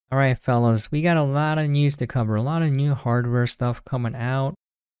Alright fellas, we got a lot of news to cover, a lot of new hardware stuff coming out.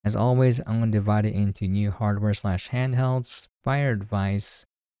 As always, I'm going to divide it into new hardware slash handhelds, buyer advice,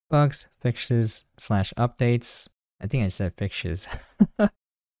 bugs, fixes slash updates. I think I said fixes. And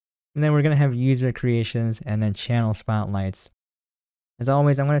then we're going to have user creations and then channel spotlights. As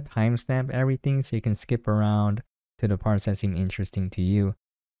always, I'm going to timestamp everything so you can skip around to the parts that seem interesting to you.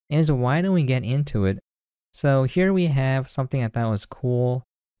 And so why don't we get into it? So here we have something I thought was cool.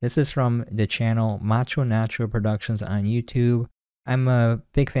 This is from the channel Macho Natural Productions on YouTube. I'm a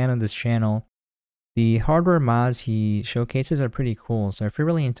big fan of this channel. The hardware mods he showcases are pretty cool, so if you're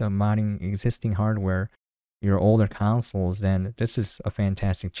really into modding existing hardware, your older consoles, then this is a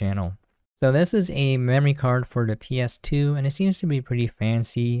fantastic channel. So this is a memory card for the PS2, and it seems to be pretty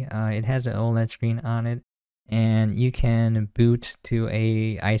fancy. It has an OLED screen on it, and you can boot to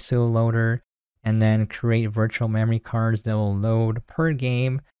a ISO loader and then create virtual memory cards that will load per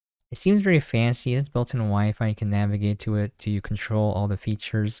game. It seems very fancy. It's built-in Wi-Fi. You can navigate to it to control all the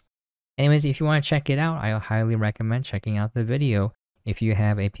features. Anyways, if you want to check it out, I highly recommend checking out the video if you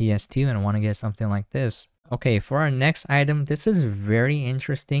have a PS2 and want to get something like this. Okay, for our next item, this is very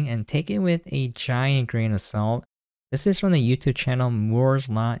interesting and take it with a giant grain of salt. This is from the YouTube channel Moore's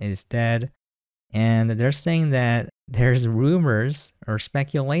Law is Dead, and they're saying that there's rumors or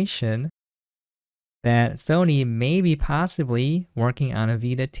speculation that Sony may be possibly working on a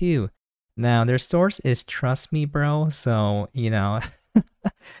Vita 2. Now, their source is Trust Me Bro, so, you know,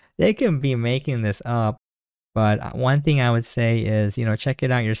 they can be making this up. But one thing I would say is, you know, check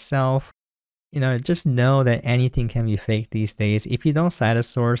it out yourself. You know, just know that anything can be fake these days. If you don't cite a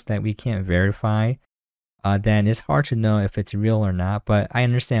source that we can't verify, then it's hard to know if it's real or not. But I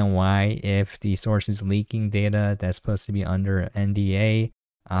understand why. If the source is leaking data that's supposed to be under NDA,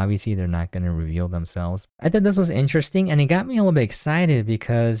 obviously they're not going to reveal themselves. I thought this was interesting, and it got me a little bit excited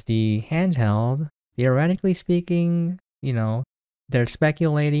because the handheld, theoretically speaking, you know, they're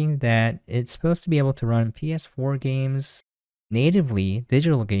speculating that it's supposed to be able to run PS4 games natively,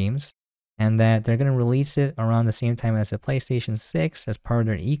 digital games, and that they're going to release it around the same time as the PlayStation 6 as part of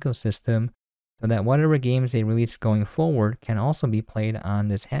their ecosystem, so that whatever games they release going forward can also be played on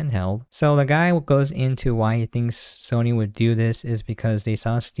this handheld. So the guy goes into why he thinks Sony would do this is because they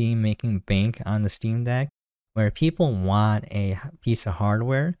saw Steam making bank on the Steam Deck, where people want a piece of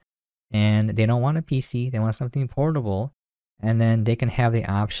hardware and they don't want a PC, they want something portable, and then they can have the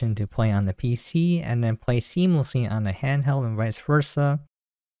option to play on the PC and then play seamlessly on the handheld and vice versa.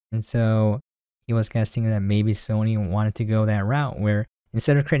 And so he was guessing that maybe Sony wanted to go that route where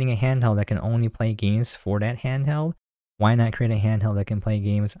instead of creating a handheld that can only play games for that handheld, why not create a handheld that can play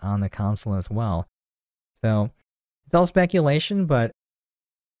games on the console as well? So it's all speculation, but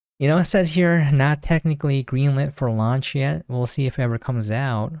you know, it says here not technically greenlit for launch yet. We'll see if it ever comes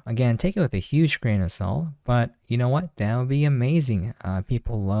out. Again, take it with a huge grain of salt, but you know what? That would be amazing.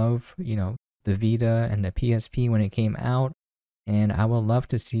 People love, you know, the Vita and the PSP when it came out. And I would love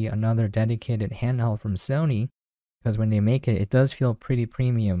to see another dedicated handheld from Sony, because when they make it, it does feel pretty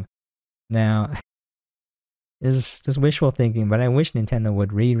premium. Now, it's just wishful thinking, but I wish Nintendo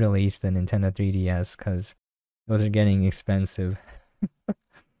would re-release the Nintendo 3DS, because those are getting expensive.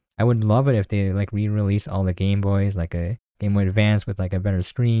 I would love it if they like re-release all the Game Boys, like a Game Boy Advance with like a better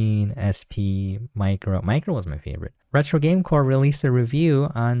screen, SP, Micro. Micro was my favorite. Retro Game Core released a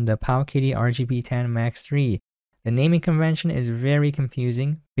review on the Powkiddy RGB10 Max 3. The naming convention is very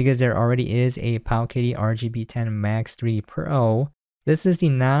confusing because there already is a Powkiddy RGB10 Max 3 Pro. This is the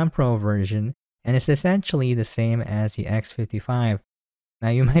non-Pro version, and it's essentially the same as the X55. Now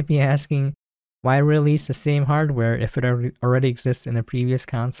you might be asking, why release the same hardware if it already exists in the previous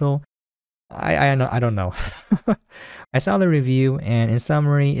console? I don't know. I saw the review, and in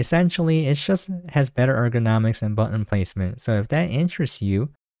summary, essentially it just has better ergonomics and button placement. So if that interests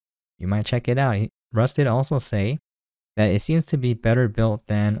you, you might check it out. Russ did also say that it seems to be better built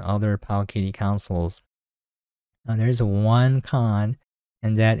than other Powkiddy consoles. Now there's one con,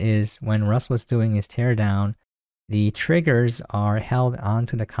 and that is when Russ was doing his teardown, the triggers are held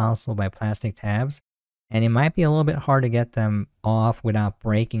onto the console by plastic tabs, and it might be a little bit hard to get them off without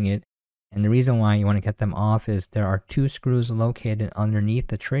breaking it. And the reason why you want to get them off is there are two screws located underneath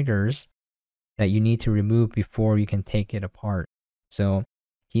the triggers that you need to remove before you can take it apart. So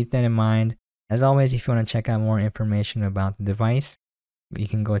keep that in mind. As always, if you want to check out more information about the device, you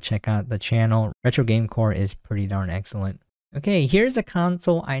can go check out the channel. Retro Game Core is pretty darn excellent. Okay, here's a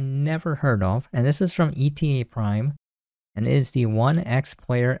console I never heard of, and this is from ETA Prime, and it is the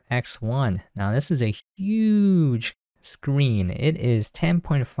ONEXPLAYER X1. Now this is a huge screen. It is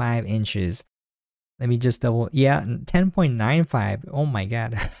 10.5 inches. Let me just double, yeah, 10.95. Oh my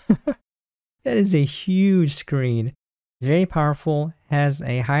god. That is a huge screen. It's very powerful, has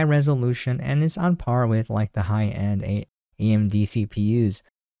a high resolution, and it's on par with like the high-end AMD CPUs.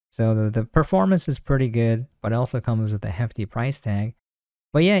 So the performance is pretty good, but it also comes with a hefty price tag.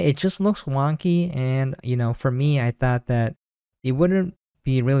 But yeah, it just looks wonky, and you know, for me, I thought that it wouldn't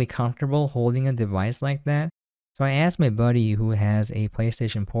be really comfortable holding a device like that. So I asked my buddy who has a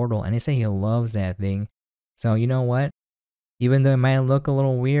PlayStation Portal, and he said he loves that thing. So you know what? Even though it might look a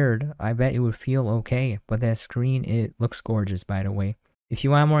little weird, I bet it would feel okay. But that screen, it looks gorgeous, by the way. If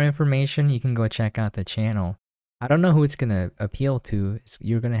you want more information, you can go check out the channel. I don't know who it's gonna appeal to.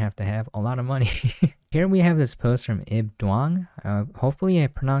 You're gonna have to have a lot of money. Here we have this post from Ib Duong. Hopefully I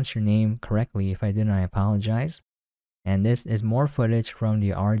pronounced your name correctly. If I didn't, I apologize. And this is more footage from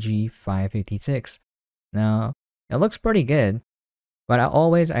the RG556. Now, it looks pretty good. But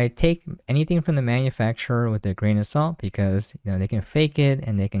I take anything from the manufacturer with a grain of salt, because you know they can fake it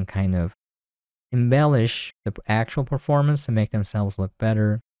and they can kind of embellish the actual performance to make themselves look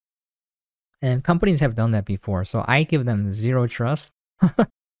better. And companies have done that before, so I give them zero trust.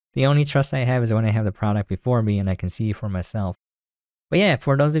 The only trust I have is when I have the product before me and I can see for myself. But yeah,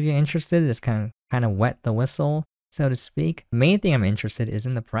 for those of you interested, this kind of wet the whistle, so to speak. The main thing I'm interested is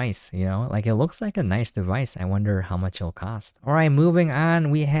in the price, you know? Like, it looks like a nice device. I wonder how much it'll cost. Alright, moving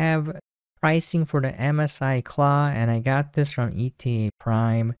on, we have pricing for the MSI Claw, and I got this from ETA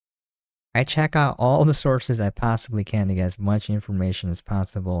Prime. I check out all the sources I possibly can to get as much information as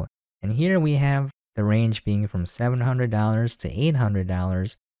possible. And here we have the range being from $700 to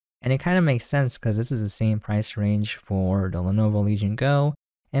 $800. And it kind of makes sense because this is the same price range for the Lenovo Legion Go.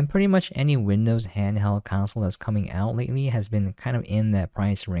 And pretty much any Windows handheld console that's coming out lately has been kind of in that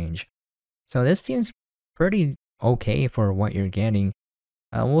price range. So this seems pretty okay for what you're getting.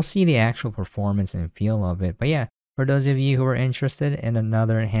 We'll see the actual performance and feel of it. But yeah, for those of you who are interested in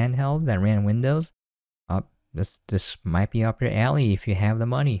another handheld that ran Windows, this might be up your alley if you have the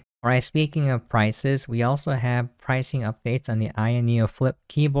money. Alright, speaking of prices, we also have pricing updates on the AYANEO Flip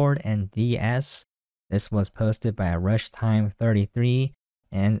keyboard and DS. This was posted by RushTime33,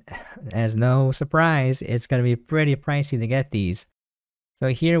 and as no surprise, it's going to be pretty pricey to get these. So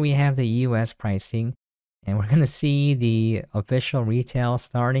here we have the US pricing, and we're going to see the official retail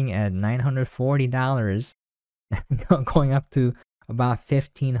starting at $940, going up to about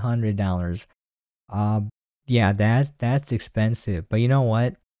 $1,500. Yeah, that's expensive, but you know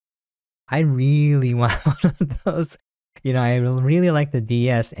what? I really want one of those. You know, I really like the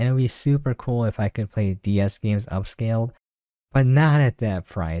DS, and it would be super cool if I could play DS games upscaled, but not at that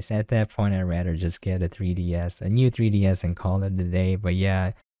price. At that point, I'd rather just get a 3DS, a new 3DS, and call it a day. But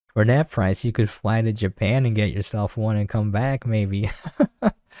yeah, for that price, you could fly to Japan and get yourself one and come back, maybe.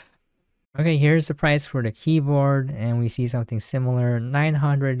 Okay, here's the price for the keyboard, and we see something similar,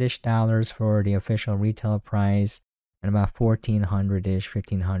 $900-ish for the official retail price, and about $1,400-ish,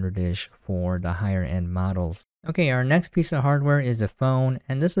 $1,500-ish for the higher end models. Okay, our next piece of hardware is a phone,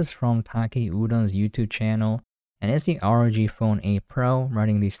 and this is from Taki Udon's YouTube channel, and it's the ROG Phone 8 Pro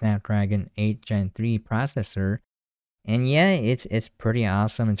running the Snapdragon 8 Gen 3 processor. And yeah, it's pretty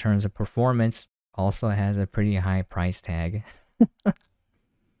awesome in terms of performance. Also has a pretty high price tag.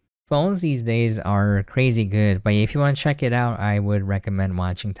 Phones these days are crazy good, but if you want to check it out, I would recommend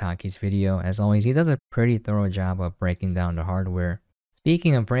watching Taki's video. As always, he does a pretty thorough job of breaking down the hardware.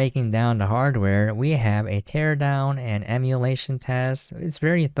 Speaking of breaking down the hardware, we have a teardown and emulation test. It's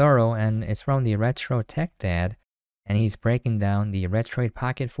very thorough, and it's from the Retro Tech Dad, and he's breaking down the Retroid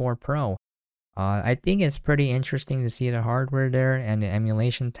Pocket 4 Pro. I think it's pretty interesting to see the hardware there, and the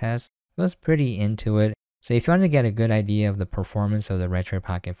emulation test. I was pretty into it. So if you want to get a good idea of the performance of the Retroid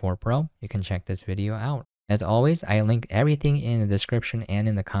Pocket 4 Pro, you can check this video out. As always, I link everything in the description and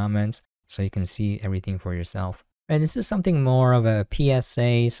in the comments so you can see everything for yourself. And this is something more of a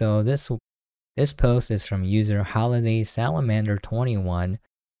PSA, so this post is from user Holiday Salamander 21,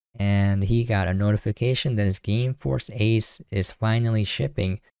 and he got a notification that his Gameforce Ace is finally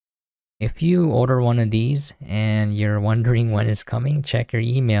shipping. If you order one of these and you're wondering when it's coming, check your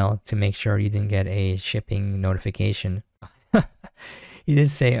email to make sure you didn't get a shipping notification. He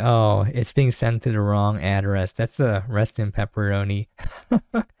did say, oh, it's being sent to the wrong address. That's a rest in pepperoni.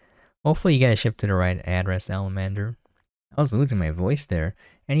 Hopefully you get it shipped to the right address, Salamander. I was losing my voice there.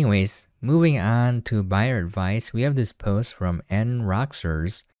 Anyways, moving on to buyer advice, we have this post from N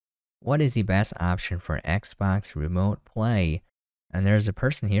Roxers. What is the best option for Xbox Remote Play? And there's a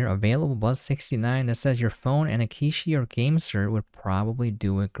person here, available Buzz69, that says your phone and a Kishi or GameSir would probably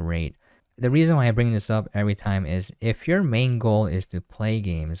do it great. The reason why I bring this up every time is if your main goal is to play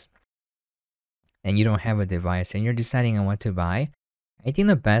games, and you don't have a device and you're deciding on what to buy, I think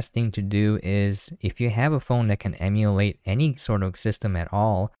the best thing to do is if you have a phone that can emulate any sort of system at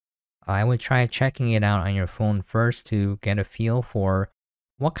all, I would try checking it out on your phone first to get a feel for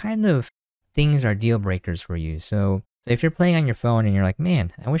what kind of things are deal breakers for you. So if you're playing on your phone and you're like,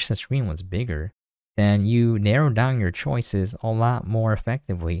 man, I wish the screen was bigger, then you narrow down your choices a lot more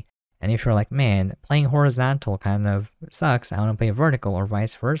effectively. And if you're like, man, playing horizontal kind of sucks, I want to play vertical or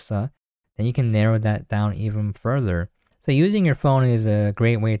vice versa, then you can narrow that down even further. So using your phone is a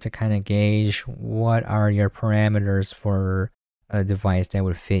great way to kind of gauge what are your parameters for a device that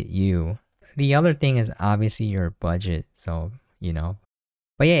would fit you. The other thing is obviously your budget. So,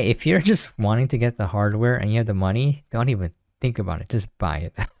 but yeah, if you're just wanting to get the hardware and you have the money, don't even think about it. Just buy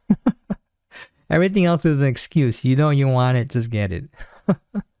it. Everything else is an excuse. You know you want it, just get it.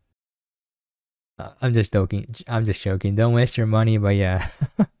 I'm just joking. Don't waste your money, but yeah.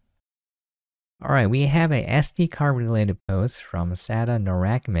 Alright, we have a SD card related post from Sada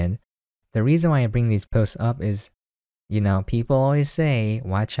Norakman. The reason why I bring these posts up is, people always say,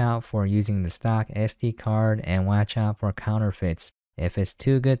 watch out for using the stock SD card and watch out for counterfeits. If it's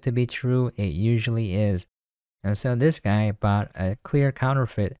too good to be true, it usually is. And so this guy bought a clear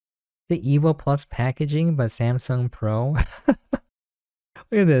counterfeit. The Evo Plus packaging, but Samsung Pro.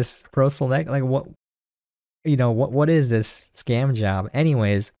 Look at this, Pro Select, like what is this scam job?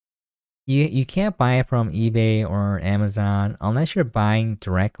 Anyways, you can't buy it from eBay or Amazon unless you're buying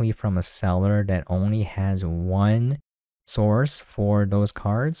directly from a seller that only has one source for those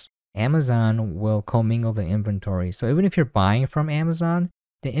cards. Amazon will commingle the inventory. So even if you're buying from Amazon,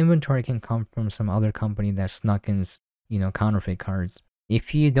 the inventory can come from some other company that snuck in, counterfeit cards.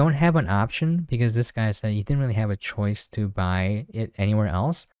 If you don't have an option, because this guy said you didn't really have a choice to buy it anywhere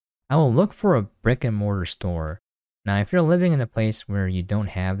else, I will look for a brick and mortar store. Now, if you're living in a place where you don't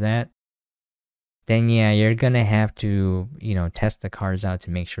have that, then yeah, you're gonna have to, test the cards out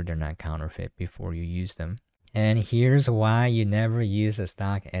to make sure they're not counterfeit before you use them. And here's why you never use a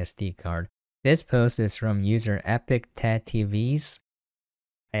stock SD card. This post is from user EpicTedTVs.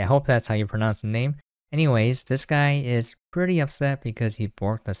 I hope that's how you pronounce the name. Anyways, this guy is pretty upset because he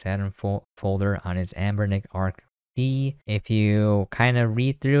borked the Saturn folder on his Anbernic Arc D. If you kind of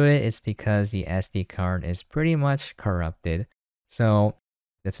read through it, it's because the SD card is pretty much corrupted. So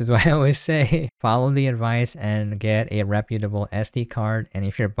this is why I always say, follow the advice and get a reputable SD card. And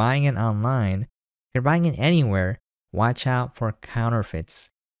if you're buying it online, if you're buying it anywhere, watch out for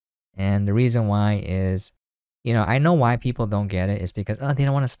counterfeits. And the reason why is, I know why people don't get it is because, they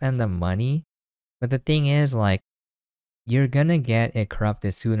don't want to spend the money. But the thing is, you're gonna get it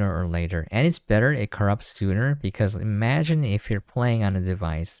corrupted sooner or later. And it's better it corrupts sooner, because imagine if you're playing on a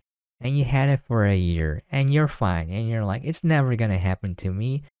device and you had it for a year and you're fine and you're like, it's never gonna happen to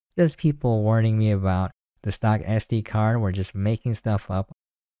me. There's people warning me about the stock SD card, we're just making stuff up.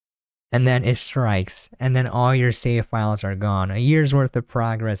 And then it strikes, and then all your save files are gone. A year's worth of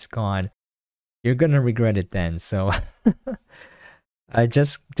progress gone. You're gonna regret it then. So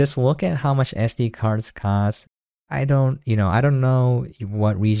just look at how much SD cards cost. I don't know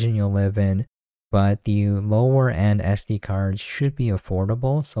what region you live in, but the lower end SD cards should be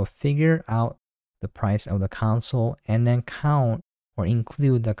affordable. So figure out the price of the console and then count or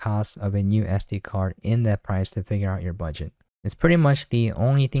include the cost of a new SD card in that price to figure out your budget. It's pretty much the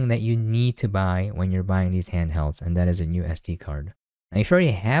only thing that you need to buy when you're buying these handhelds, and that is a new SD card. Now, if you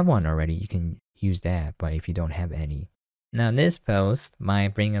already have one already, you can use that, but if you don't have any. Now, this post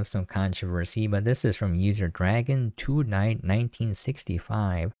might bring up some controversy, but this is from user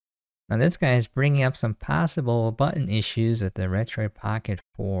Dragon291965. Now, this guy is bringing up some possible button issues with the Retroid Pocket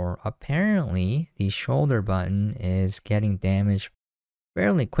 4. Apparently, the shoulder button is getting damaged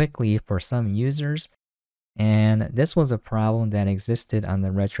fairly quickly for some users, and this was a problem that existed on the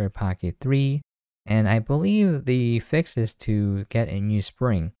Retroid Pocket 3, and I believe the fix is to get a new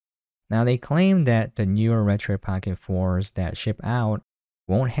spring. Now, they claim that the newer Retroid Pocket 4s that ship out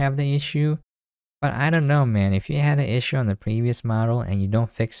won't have the issue, but I don't know, man. If you had an issue on the previous model and you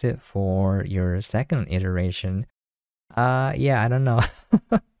don't fix it for your second iteration, yeah, I don't know.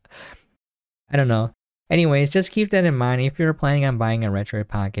 I don't know. Anyways, just keep that in mind. If you're planning on buying a Retroid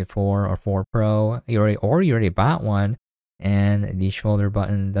Pocket 4 or 4 Pro, or you already bought one, and the shoulder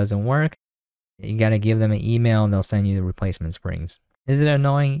button doesn't work, you gotta give them an email and they'll send you the replacement springs. Is it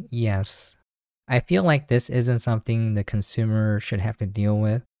annoying? Yes. I feel like this isn't something the consumer should have to deal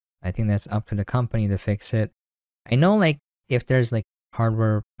with. I think that's up to the company to fix it. I know, if there's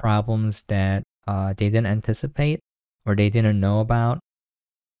hardware problems that they didn't anticipate or they didn't know about,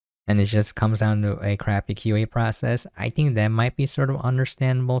 and it just comes down to a crappy QA process, I think that might be sort of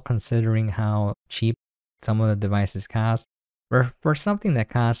understandable considering how cheap some of the devices cost. For something that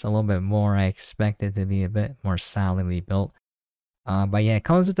costs a little bit more, I expect it to be a bit more solidly built. But yeah, it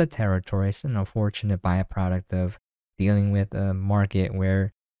comes with the territory. It's an unfortunate byproduct of dealing with a market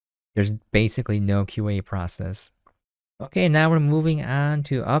where there's basically no QA process. Okay, now we're moving on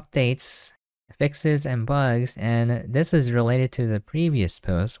to updates, fixes, and bugs, and this is related to the previous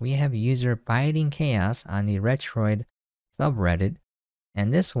post. We have user biting chaos on the Retroid subreddit,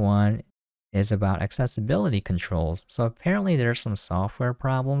 and this one is about accessibility controls. So apparently there's some software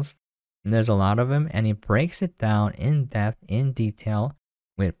problems, and there's a lot of them, and it breaks it down in depth, in detail,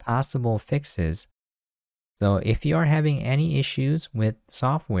 with possible fixes. So if you are having any issues with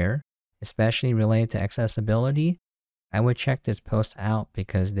software, especially related to accessibility, I would check this post out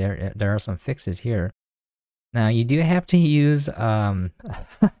because there are some fixes here. Now you do have to use the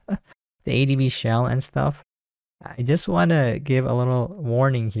ADB shell and stuff. I just want to give a little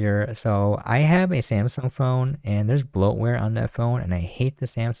warning here. So I have a Samsung phone and there's bloatware on that phone, and I hate the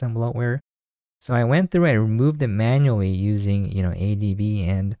Samsung bloatware. So I went through and removed it manually using, ADB,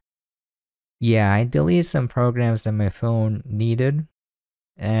 and yeah, I deleted some programs that my phone needed,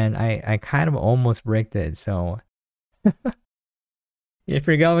 and I kind of almost bricked it. So if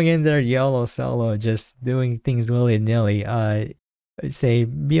you're going in there YOLO solo, just doing things willy-nilly, I'd say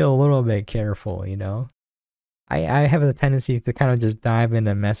be a little bit careful, I have a tendency to kind of just dive in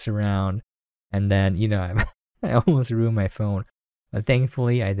and mess around, and then, I almost ruined my phone, but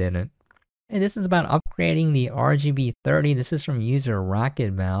thankfully I didn't. And this is about upgrading the RGB30. This is from user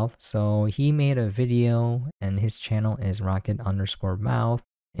Rocket_Mouth. So he made a video, and his channel is Rocket_Mouth.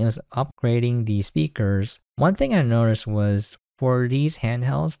 It was upgrading the speakers. One thing I noticed was for these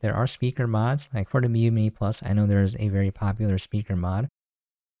handhelds, there are speaker mods. Like for the Miyoo Mini Plus, I know there's a very popular speaker mod.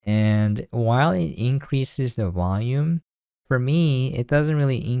 And while it increases the volume, for me, it doesn't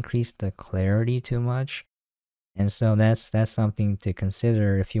really increase the clarity too much. And so that's something to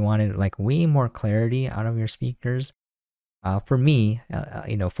consider if you wanted like way more clarity out of your speakers. For me,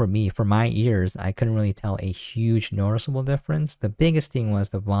 for my ears, I couldn't really tell a huge noticeable difference. The biggest thing was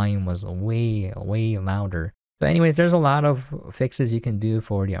the volume was way louder. So anyways, there's a lot of fixes you can do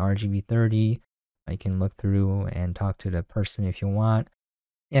for the RGB30. I can look through and talk to the person if you want.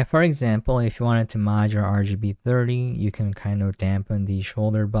 Yeah, for example, if you wanted to mod your RGB30, you can kind of dampen the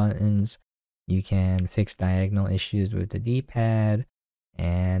shoulder buttons. You can fix diagonal issues with the D-pad.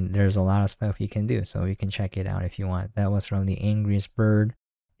 And there's a lot of stuff you can do, so you can check it out if you want. That was from the Angriest Bird,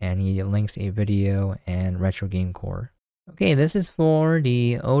 and he links a video and Retro Game Core. Okay, this is for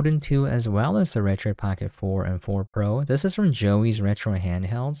the Odin 2 as well as the Retro Pocket 4 and 4 Pro. This is from Joey's Retro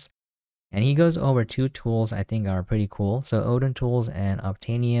Handhelds, and he goes over two tools I think are pretty cool. So Odin Tools and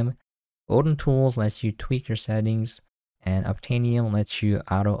Obtainium. Odin Tools lets you tweak your settings, and Obtainium lets you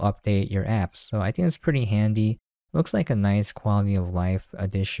auto-update your apps. So I think it's pretty handy. Looks like a nice quality of life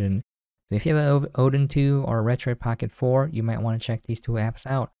addition. So if you have an Odin 2 or a Retro Pocket 4, you might want to check these two apps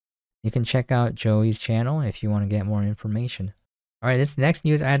out. You can check out Joey's channel if you want to get more information. Alright, this next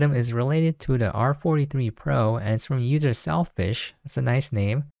news item is related to the R43 Pro, and it's from user Selfish. That's a nice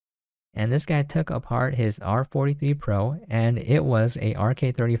name. And this guy took apart his R43 Pro, and it was a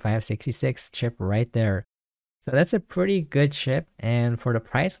RK3566 chip right there. So that's a pretty good chip, and for the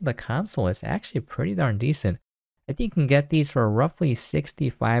price of the console, it's actually pretty darn decent. I think you can get these for roughly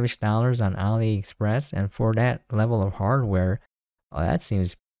 $65-ish on AliExpress, and for that level of hardware, that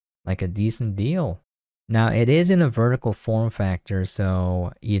seems like a decent deal. Now, it is in a vertical form factor,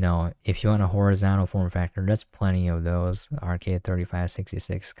 so, if you want a horizontal form factor, there's plenty of those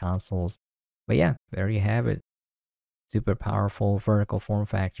RK3566 consoles. But yeah, there you have it. Super powerful vertical form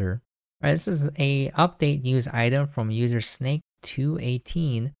factor. Alright, this is a update news item from user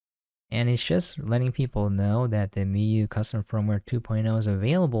Snake218. And it's just letting people know that the Miyoo Custom Firmware 2.0 is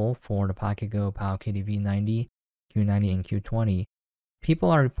available for the Pocket Go, Powkiddy V90, Q90, and Q20. People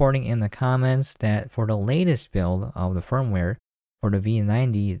are reporting in the comments that for the latest build of the firmware for the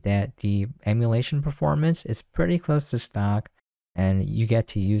V90, that the emulation performance is pretty close to stock, and you get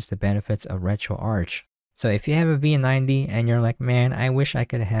to use the benefits of RetroArch. So if you have a V90 and you're like, man, I wish I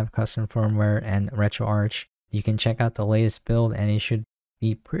could have custom firmware and RetroArch, you can check out the latest build and it should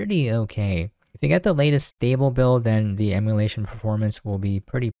be pretty okay. If you get the latest stable build, then the emulation performance will be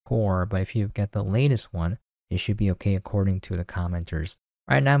pretty poor, but if you get the latest one, it should be okay according to the commenters.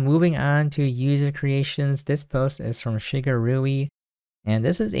 Alright, now moving on to user creations. This post is from Shigerui, and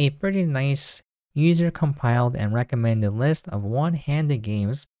this is a pretty nice user compiled and recommended list of one-handed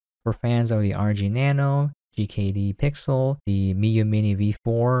games for fans of the RG Nano, GKD Pixel, the Miyu Mini V4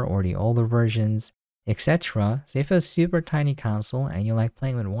 or the older versions, etc. So if you have a super tiny console and you like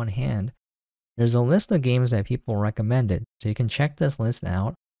playing with one hand, there's a list of games that people recommended. So you can check this list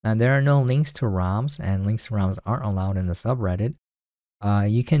out. Now there are no links to ROMs, and links to ROMs aren't allowed in the subreddit.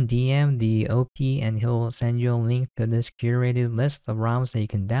 You can DM the OP and he'll send you a link to this curated list of ROMs that you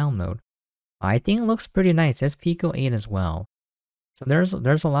can download. I think it looks pretty nice. It's Pico 8 as well. So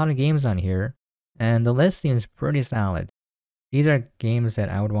there's a lot of games on here, and the list seems pretty solid. These are games that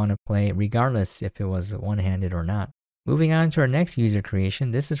I would want to play regardless if it was one-handed or not. Moving on to our next user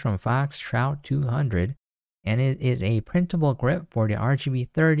creation, this is from Foxtrout200, and it is a printable grip for the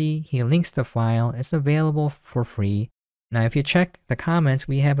RGB30. He links the file. It's available for free. Now if you check the comments,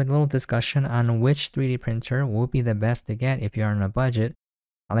 we have a little discussion on which 3D printer will be the best to get if you are on a budget.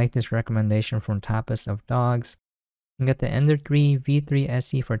 I like this recommendation from Tapas of Dogs. You can get the Ender 3 V3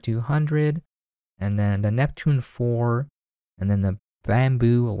 SE for 200, and then the Neptune 4, and then the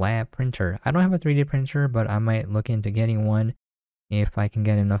Bamboo Lab printer. I don't have a 3D printer, but I might look into getting one if I can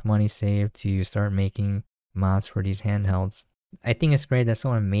get enough money saved to start making mods for these handhelds. I think it's great that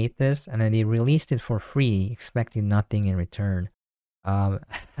someone made this and then they released it for free, expecting nothing in return. I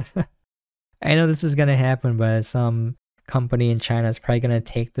know this is gonna happen, but some company in China is probably gonna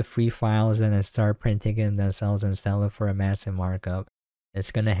take the free files and then start printing it themselves and sell it for a massive markup.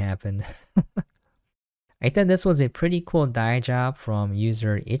 It's gonna happen. I thought this was a pretty cool dye job from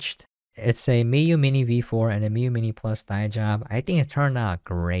user Itched. It's a Miyu Mini V4 and a Miyu Mini Plus dye job. I think it turned out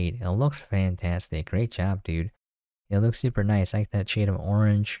great. It looks fantastic. Great job, dude. It looks super nice. I like that shade of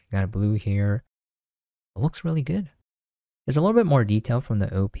orange. Got a blue here. It looks really good. There's a little bit more detail from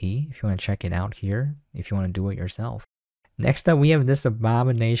the OP if you want to check it out here, if you want to do it yourself. Next up, we have this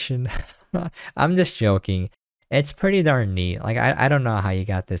abomination. I'm just joking. It's pretty darn neat. Like, I don't know how you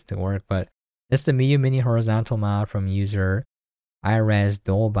got this to work, but it's the Miyu Mini horizontal mod from user Iraz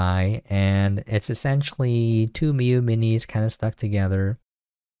Dolby, and it's essentially two Miyu Minis kind of stuck together.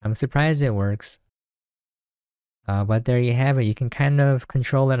 I'm surprised it works. But there you have it. You can kind of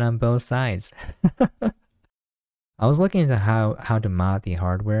control it on both sides. I was looking into how to mod the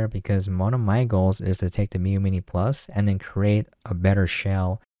hardware because one of my goals is to take the Miyu Mini Plus and then create a better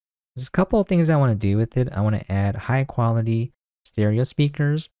shell. There's a couple of things I want to do with it. I want to add high quality stereo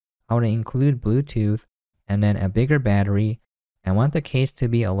speakers. I want to include Bluetooth and then a bigger battery. I want the case to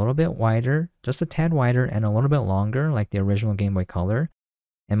be a little bit wider, just a tad wider and a little bit longer like the original Game Boy Color.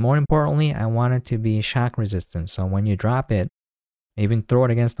 And more importantly, I want it to be shock resistant. So when you drop it, even throw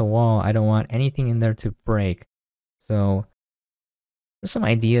it against the wall, I don't want anything in there to break. So there's some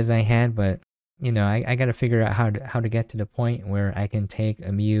ideas I had, but you know, I got to figure out how to get to the point where I can take a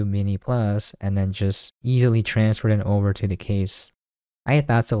Miyu Mini Plus and then just easily transfer it over to the case. I had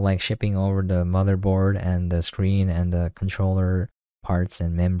thoughts of like shipping over the motherboard and the screen and the controller parts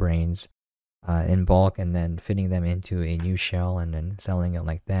and membranes in bulk and then fitting them into a new shell and then selling it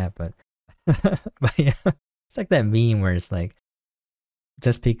like that. But, but yeah, it's like that meme where it's like,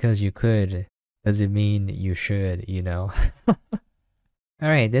 just because you could doesn't mean you should, you know?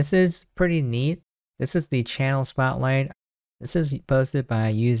 Alright, this is pretty neat. This is the channel spotlight. This is posted by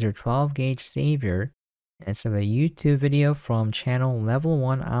user 12Gauge Savior. It's a YouTube video from channel Level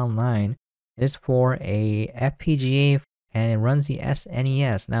 1 Online. It is for a FPGA and it runs the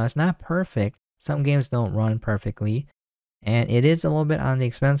SNES. Now it's not perfect. Some games don't run perfectly. And it is a little bit on the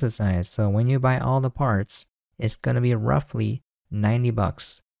expensive side. So when you buy all the parts, it's going to be roughly 90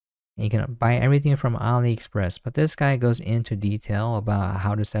 bucks. And you can buy everything from AliExpress. But this guy goes into detail about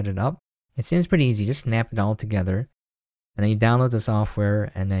how to set it up. It seems pretty easy. Just snap it all together. And then you download the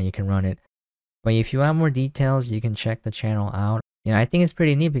software and then you can run it. But if you want more details, you can check the channel out. You know, I think it's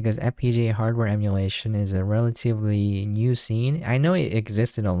pretty neat because FPGA hardware emulation is a relatively new scene. I know it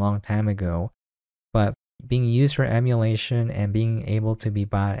existed a long time ago, but being used for emulation and being able to be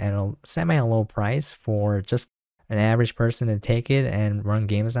bought at a semi-low price for just an average person to take it and run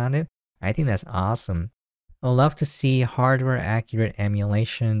games on it, I think that's awesome. I'd love to see hardware accurate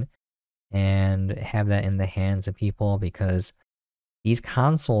emulation and have that in the hands of people because these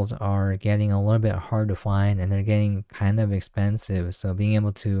consoles are getting a little bit hard to find and they're getting kind of expensive. So being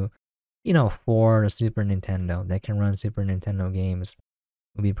able to, you know, afford a Super Nintendo that can run Super Nintendo games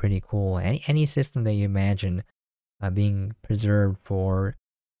would be pretty cool. Any system that you imagine being preserved for,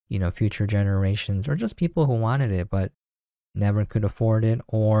 you know, future generations or just people who wanted it but never could afford it,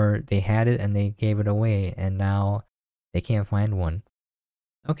 or they had it and they gave it away and now they can't find one.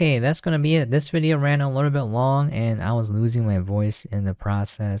 Okay, that's gonna be it. This video ran a little bit long and I was losing my voice in the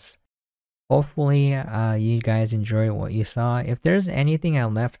process. Hopefully, you guys enjoyed what you saw. If there's anything I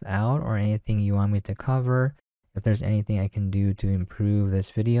left out or anything you want me to cover, if there's anything I can do to improve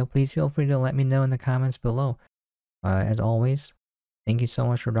this video, please feel free to let me know in the comments below. As always, thank you so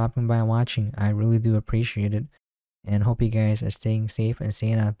much for dropping by and watching. I really do appreciate it. And hope you guys are staying safe and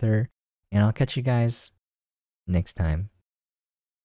staying out there. And I'll catch you guys next time.